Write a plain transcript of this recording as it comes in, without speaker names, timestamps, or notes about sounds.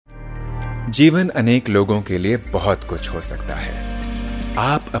जीवन अनेक लोगों के लिए बहुत कुछ हो सकता है।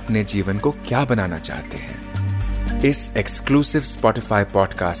 आप अपने जीवन को क्या बनाना चाहते हैं? इस एक्सक्लूसिव स्पॉटिफाई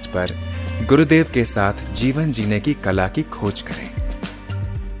पॉडकास्ट पर गुरुदेव के साथ जीवन जीने की कला की खोज करें।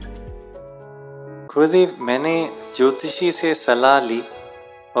 गुरुदेव, मैंने ज्योतिषी से सलाह ली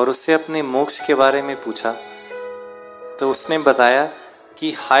और उससे अपने मोक्ष के बारे में पूछा, तो उसने बताया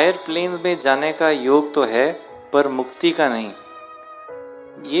कि हायर प्लेन्स में जाने का योग तो है पर मुक्ति का नहीं।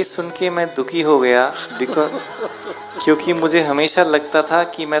 ये सुन के मैं दुखी हो गया क्योंकि मुझे हमेशा लगता था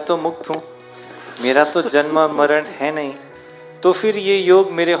कि मैं तो मुक्त हूँ, मेरा तो जन्म और मरण है नहीं, तो फिर ये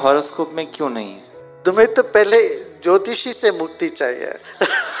योग मेरे हॉरोस्कोप में क्यों नहीं है? तुम्हें तो पहले ज्योतिषी से मुक्ति चाहिए।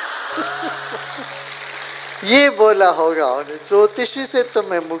 ये बोला होगा उन्हें, ज्योतिषी से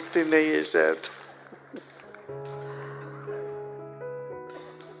तुम्हें मुक्ति नहीं है शायद।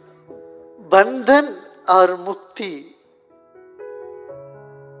 बंधन और मुक्ति,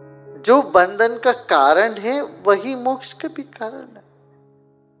 जो बंधन का कारण है वही मोक्ष का भी कारण है।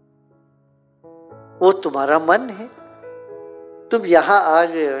 वो तुम्हारा मन है। तुम यहां आ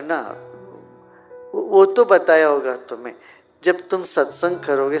गए हो ना, वो तो बताया होगा तुम्हें। जब तुम सत्संग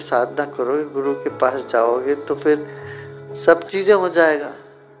करोगे, साधना करोगे, गुरु के पास जाओगे तो फिर सब चीजें हो जाएगा।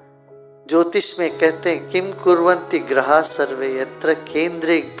 ज्योतिष में कहते हैं किम कुर्वन्ति ग्रहा सर्वे यत्र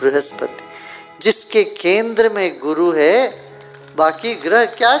केंद्रे बृहस्पति। जिसके केंद्र में गुरु है, बाकी ग्रह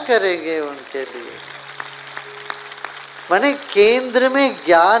क्या करेंगे उनके लिए? माने केंद्र में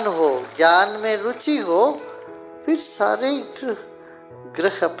ज्ञान हो, ज्ञान में रुचि हो, फिर सारे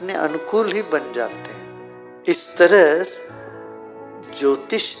ग्रह अपने अनुकूल ही बन जाते हैं। इस तरह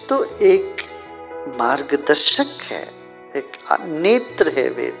ज्योतिष तो एक मार्गदर्शक है, एक नेत्र है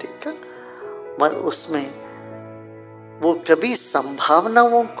वैदिक का, मगर उसमें वो कभी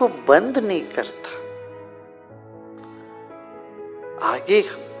संभावनाओं को बंद नहीं करता, आगे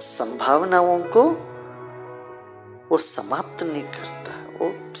संभावनाओं को वो समाप्त नहीं करता।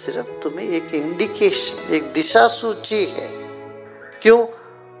 वो सिर्फ तुम्हें एक इंडिकेशन, एक दिशा सूची है। क्यों?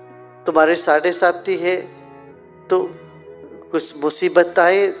 तुम्हारे 7.5 है तो कुछ मुसीबत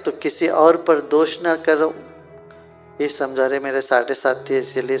आए तो किसी और पर दोष ना करो, ये समझा रहे मेरे 7.5 है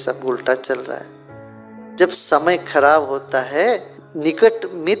इसीलिए सब उल्टा चल रहा है। जब समय खराब होता है, निकट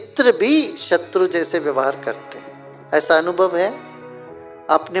मित्र भी शत्रु जैसे व्यवहार करते हैं। ऐसा अनुभव है?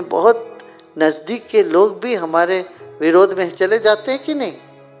 अपने बहुत नजदीक के लोग भी हमारे विरोध में चले जाते हैं कि नहीं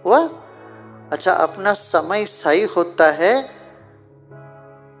हुआ? अच्छा, अपना समय सही होता है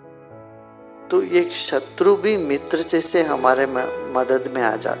तो ये शत्रु भी मित्र जैसे हमारे मदद में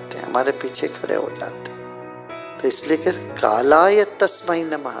आ जाते हैं, हमारे पीछे खड़े हो जाते हैं। तो इसलिए कि कालाय तस्मै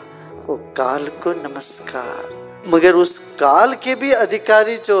नमः, वो काल को नमस्कार। मगर उस काल के भी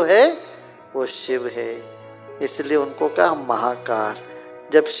अधिकारी जो है वो शिव है, इसलिए उनको कहा महाकाल।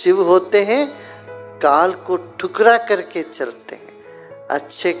 जब शिव होते हैं, काल को ठुकरा करके चलते हैं।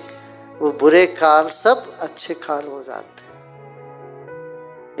 अच्छे वो बुरे काल सब अच्छे काल हो जाते हैं।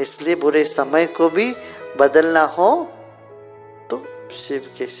 इसलिए बुरे समय को भी बदलना हो तो शिव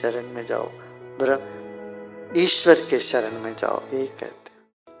के शरण में जाओ, ईश्वर के शरण में जाओ, ये कहते हैं।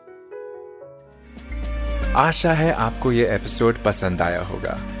 आशा है आपको ये एपिसोड पसंद आया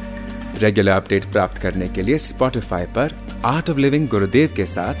होगा। रेगुलर अपडेट प्राप्त करने के लिए स्पॉटिफाई पर आर्ट ऑफ लिविंग गुरुदेव के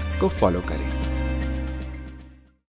साथ को फॉलो करें।